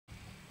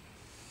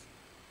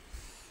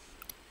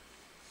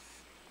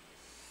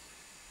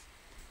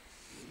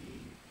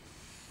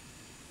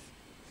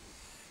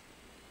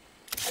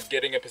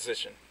Getting a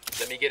position.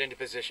 Let me get into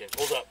position.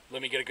 Hold up.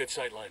 Let me get a good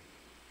sight line.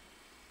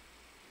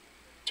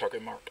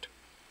 Target marked.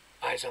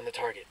 Eyes on the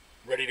target.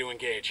 Ready to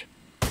engage.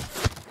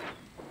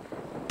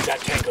 That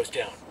tango's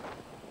down.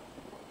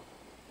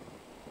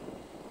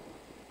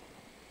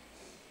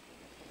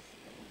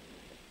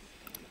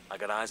 I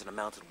got eyes on a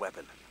mounted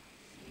weapon.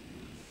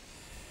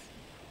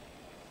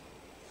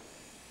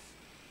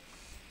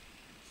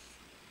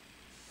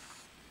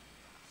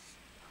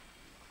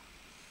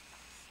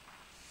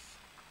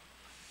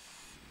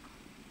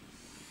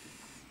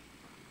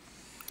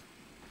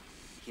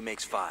 He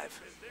makes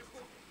 5.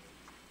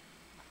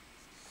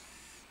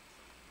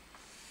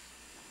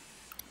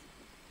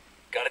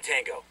 Got a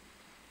tango.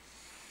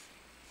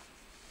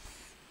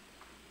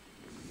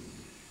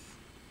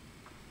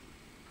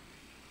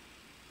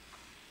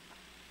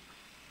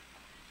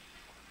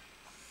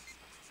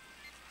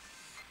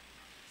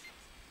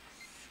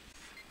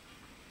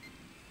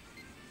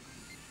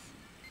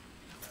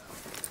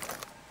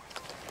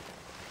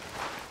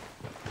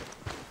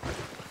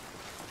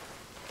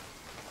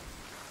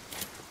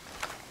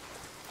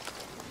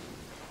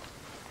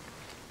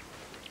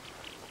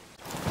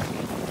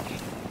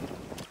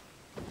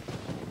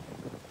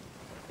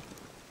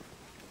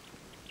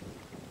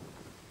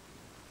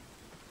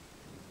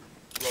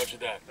 Roger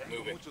that.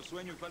 Moving.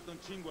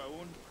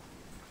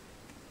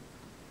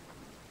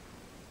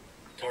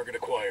 Target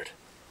acquired.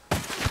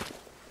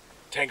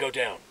 Tango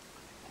down.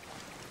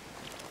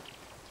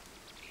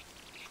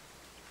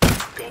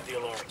 Got the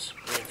alarms.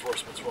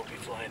 Reinforcements won't be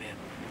flying in.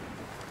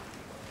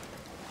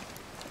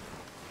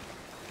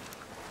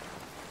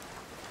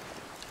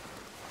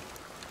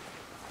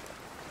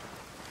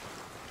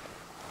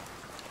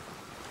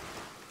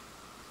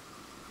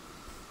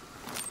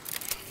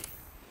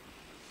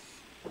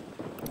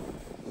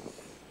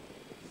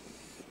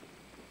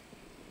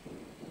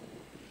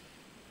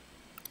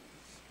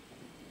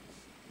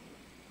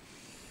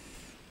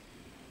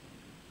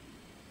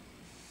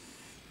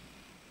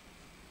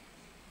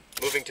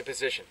 Moving to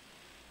position.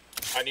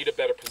 I need a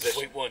better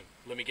position. Wait, 1.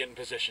 Let me get in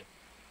position.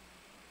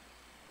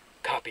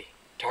 Copy.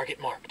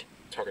 Target marked.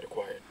 Target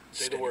acquired.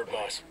 Say the word,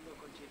 boss.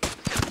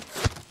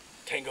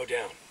 Tango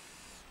down.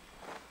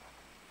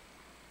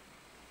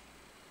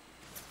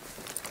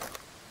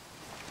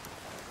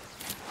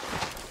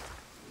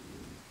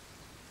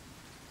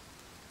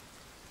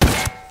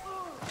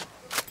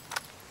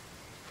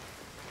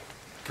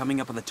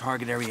 Coming up on the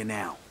target area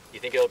now.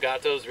 You think El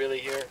Gato's really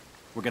here?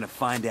 We're gonna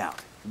find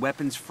out.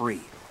 Weapons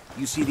free.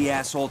 You see the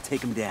asshole,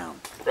 take him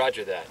down.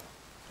 Roger that.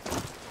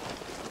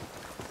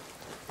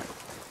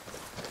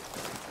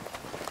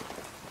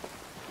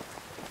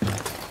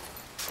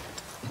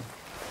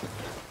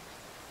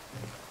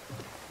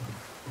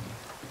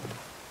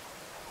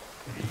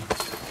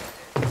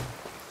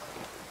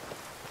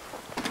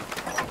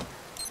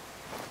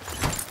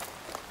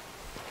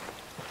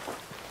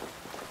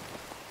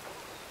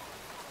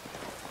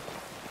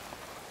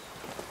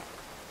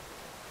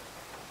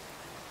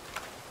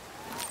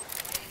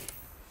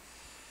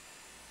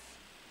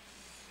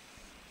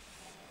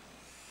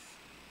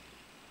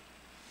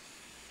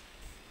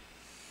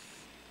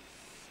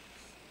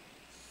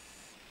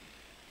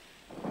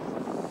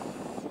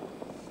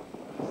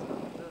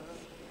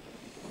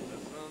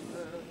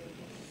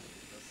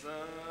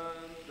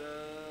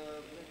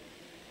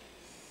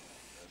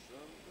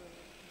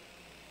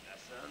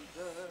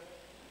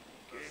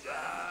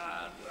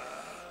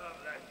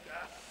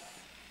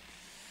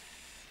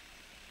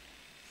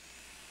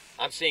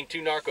 I'm seeing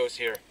 2 narcos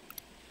here.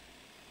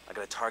 I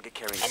got a target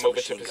carrying I'm some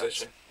moving to machine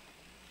position.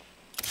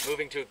 guns.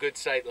 Moving to a good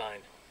sight line.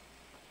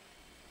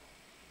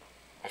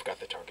 I've got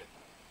the target.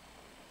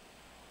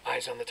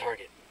 Eyes on the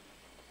target.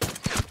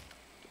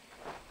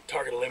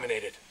 Target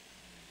eliminated.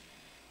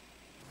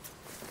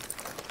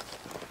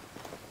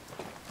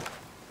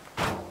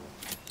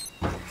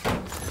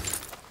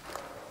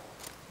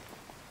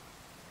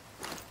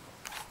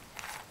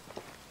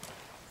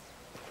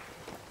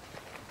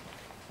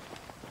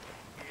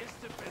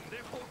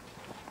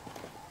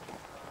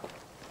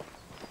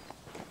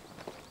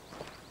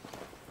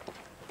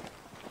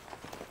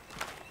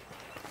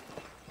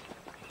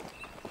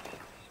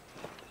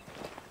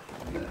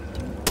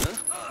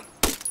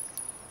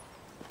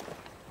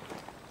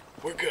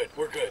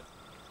 We're good.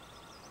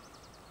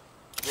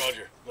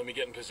 Roger, let me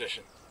get in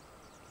position.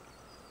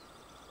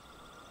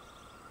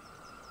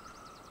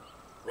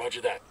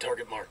 Roger that,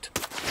 target marked.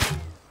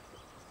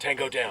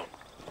 Tango down.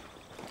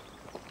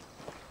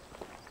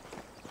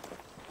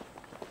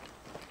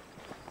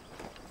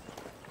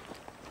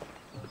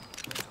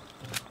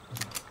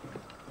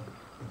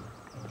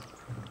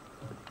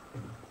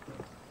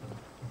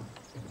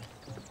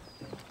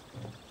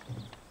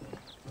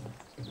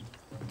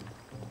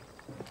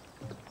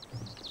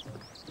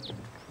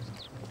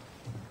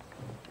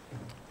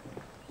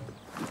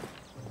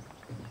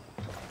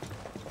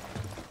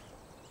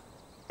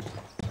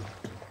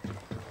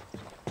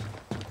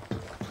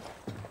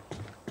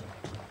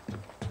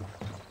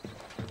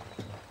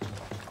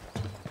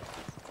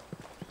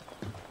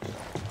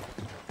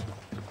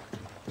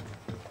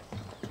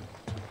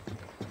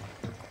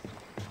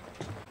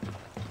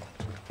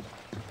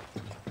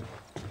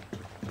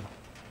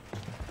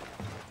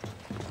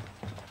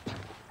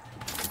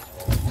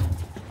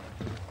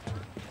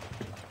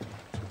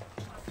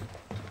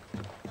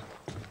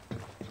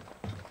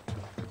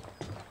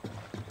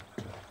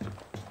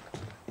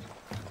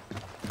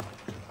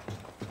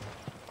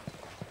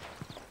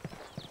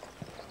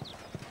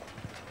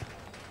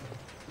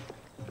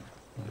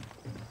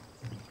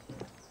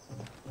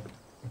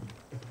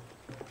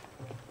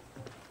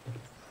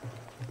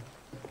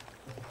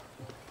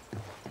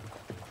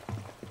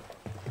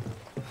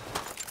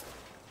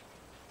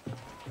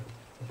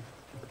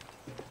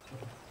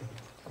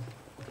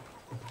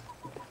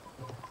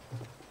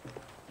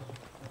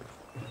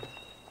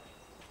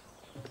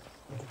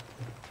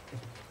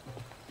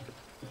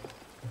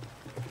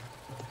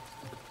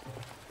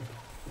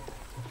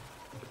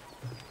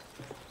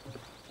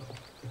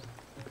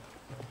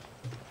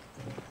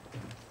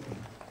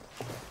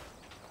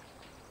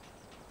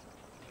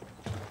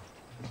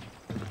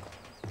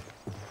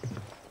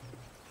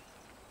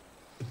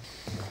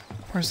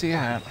 Where's he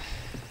at?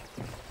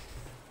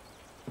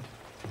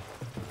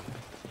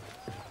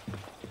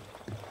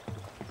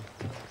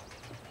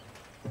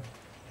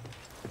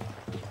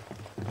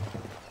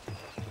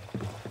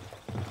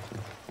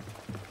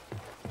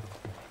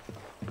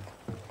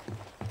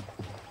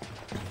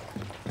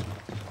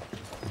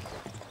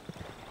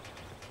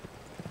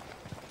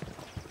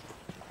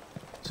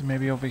 So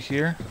maybe over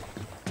here?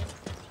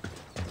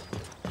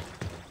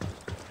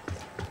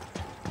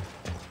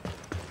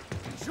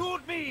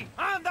 Shoot me!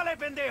 Ándale,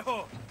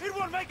 pendejo! It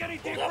won't make any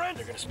Hold up, difference!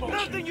 they're gonna spawn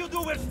Nothing you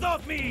do will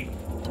stop me!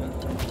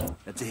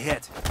 That's a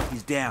hit.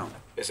 He's down.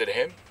 Is it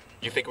him?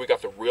 You think we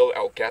got the real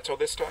El Gato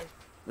this time?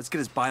 Let's get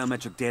his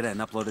biometric data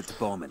and upload it to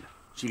Bowman.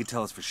 She can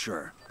tell us for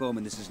sure.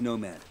 Bowman, this is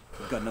Nomad.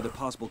 We've got another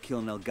possible kill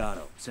in El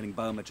Gato. Sending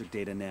biometric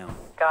data now.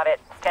 Got it.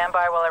 Stand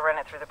by while I run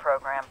it through the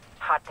program.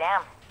 Hot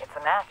damn, it's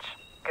a match.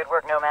 Good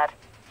work, Nomad.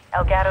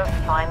 El Gato's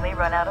finally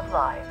run out of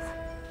lives.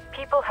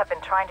 People have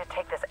been trying to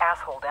take this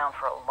asshole down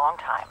for a long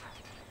time.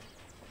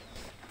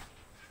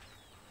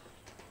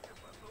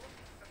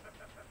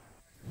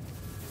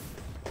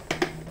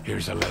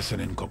 Here's a lesson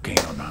in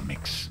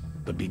cocaineonomics.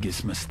 The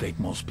biggest mistake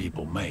most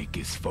people make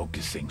is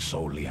focusing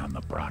solely on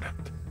the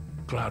product.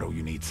 Claro,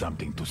 you need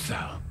something to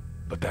sell,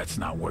 but that's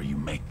not where you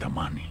make the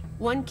money.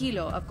 1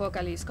 kilo of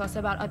coca leaves costs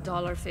about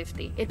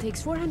 $1.50. It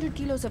takes 400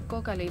 kilos of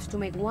coca leaves to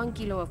make 1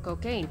 kilo of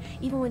cocaine.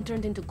 Even when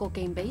turned into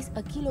cocaine base,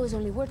 a kilo is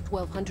only worth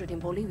 $1,200 in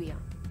Bolivia.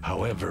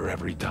 However,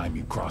 every time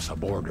you cross a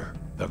border,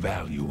 the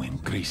value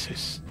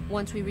increases.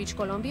 Once we reach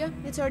Colombia,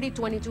 it's already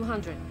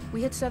 $2,200.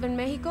 We hit southern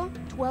Mexico,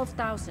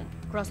 $12,000.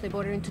 Cross the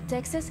border into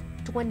Texas,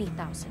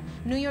 $20,000.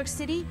 New York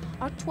City,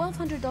 our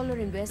 $1,200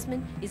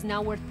 investment is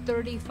now worth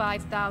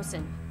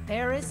 $35,000.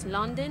 Paris,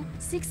 London,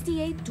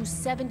 $68,000 to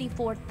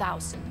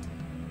 $74,000.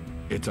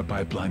 It's a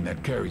pipeline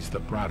that carries the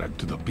product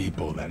to the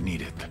people that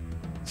need it.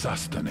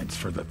 Sustenance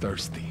for the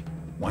thirsty.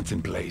 Once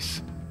in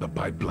place, the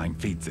pipeline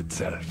feeds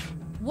itself.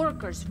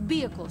 Workers,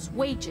 vehicles,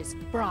 wages,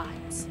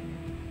 bribes.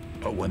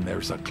 But when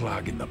there's a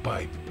clog in the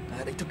pipe...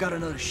 They took out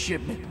another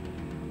shipment.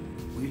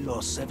 We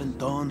lost 7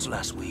 tons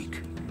last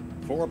week.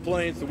 4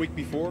 planes the week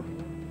before?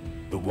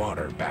 the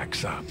water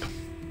backs up.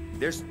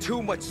 There's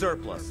too much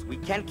surplus. We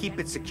can't keep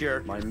it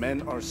secure. My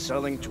men are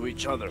selling to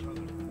each other.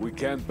 We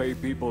can't pay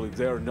people if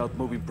they are not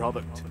moving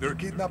product. They're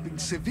kidnapping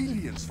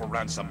civilians for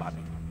ransom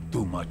money.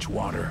 Too much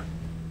water.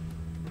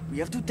 We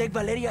have to take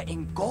Valeria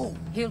and go.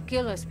 He'll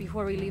kill us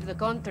before we leave the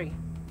country.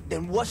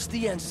 Then what's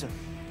the answer?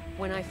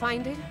 When I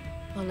find it,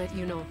 I'll let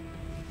you know.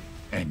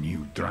 And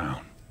you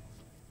drown.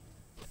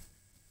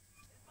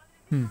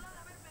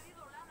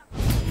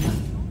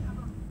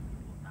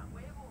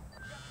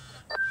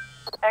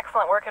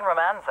 Excellent work in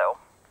Romanzo.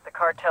 The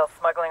cartel's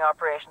smuggling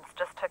operations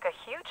just took a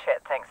huge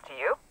hit thanks to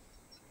you.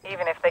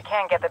 Even if they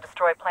can get the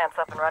destroyed plants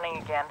up and running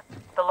again,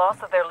 the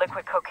loss of their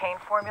liquid cocaine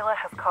formula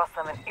has cost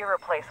them an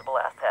irreplaceable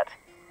asset.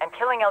 And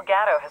killing El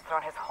Gato has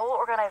thrown his whole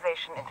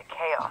organization into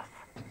chaos.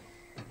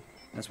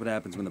 That's what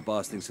happens when the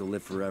boss thinks he'll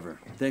live forever.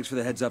 Thanks for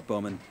the heads up,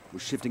 Bowman. We're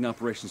shifting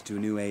operations to a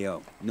new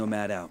AO.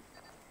 Nomad out.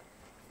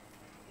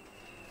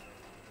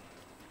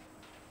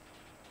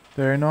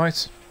 Very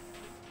nice.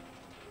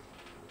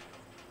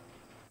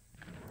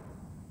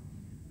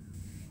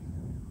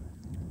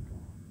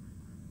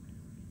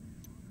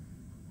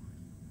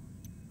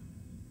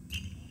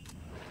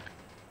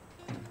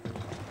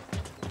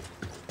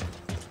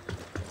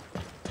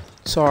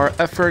 So our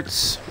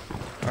efforts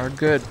are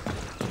good.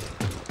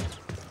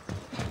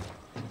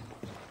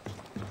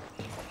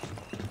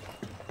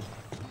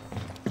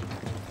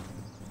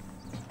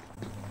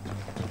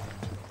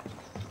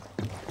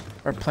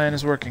 Our plan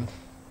is working.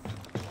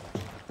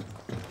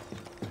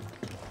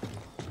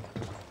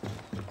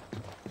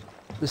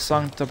 The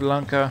Santa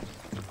Blanca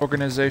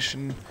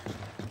organization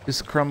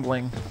is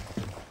crumbling.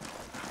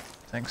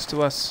 Thanks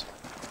to us.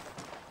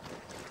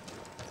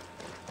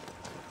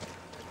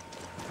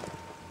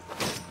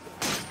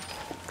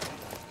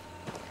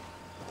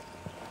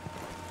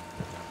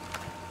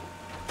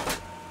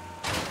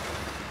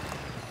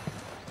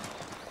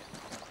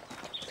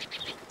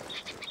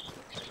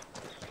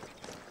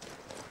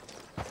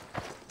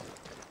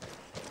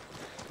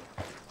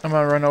 I'm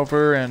gonna run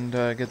over and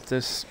get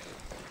this,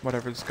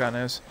 whatever this gun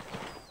is,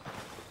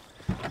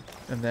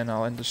 and then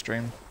I'll end the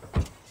stream.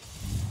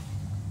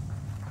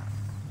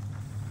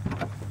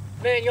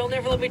 Man, y'all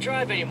never let me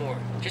drive anymore.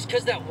 Just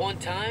 'cause that one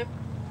time?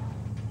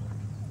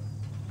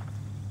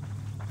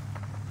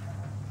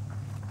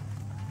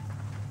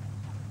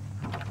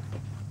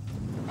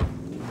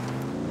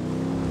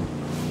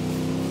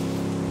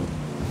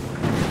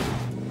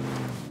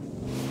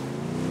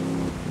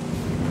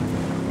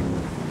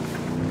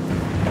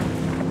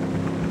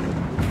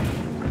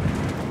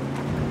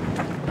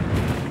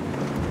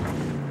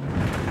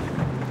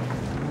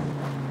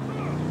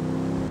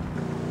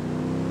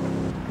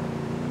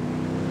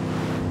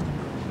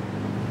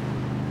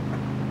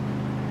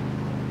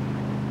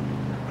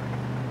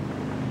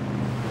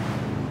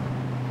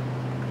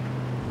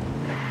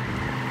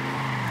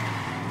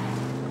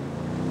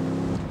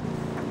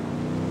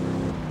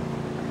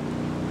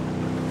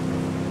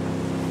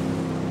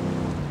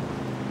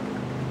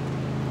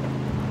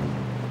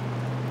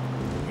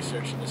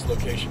 searching this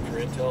location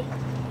for intel?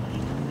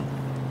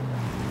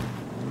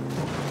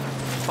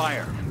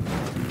 Fire.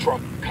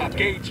 Trump, cop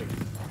gauging.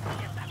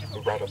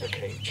 We're right on the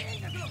cage.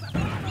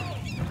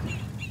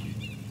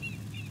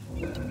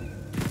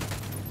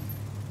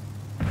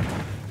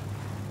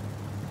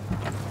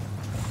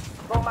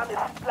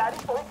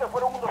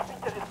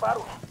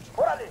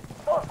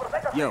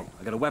 Yo,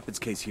 I got a weapons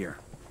case here.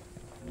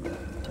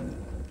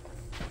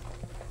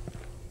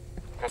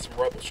 Got some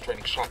rebels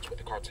trading shots with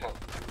the cartel.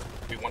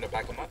 We want to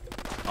back them up.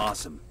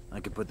 Awesome. I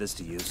could put this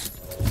to use.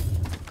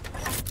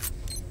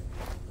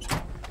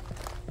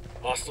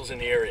 Hostiles in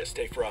the area.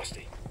 Stay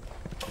frosty.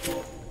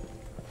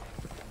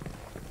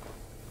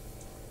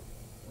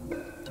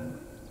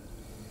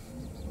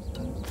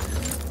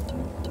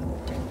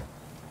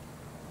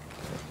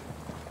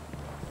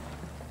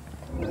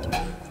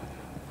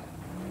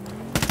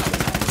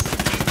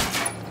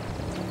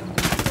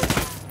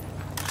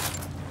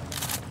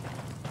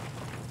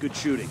 Good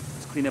shooting.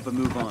 Let's clean up and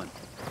move on.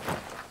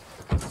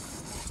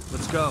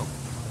 Let's go.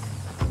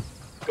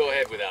 Go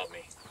ahead without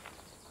me.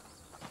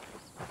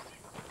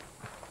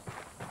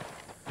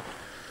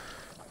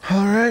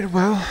 Alright,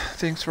 well,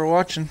 thanks for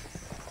watching.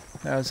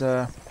 That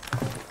was,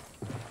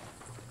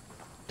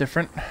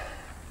 different.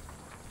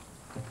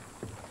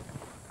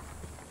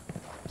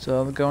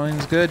 So the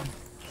going's good.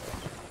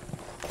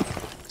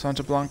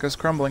 Santa Blanca's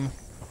crumbling.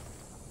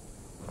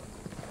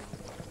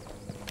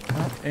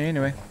 Well,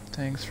 anyway,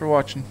 thanks for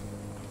watching.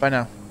 Bye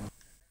now.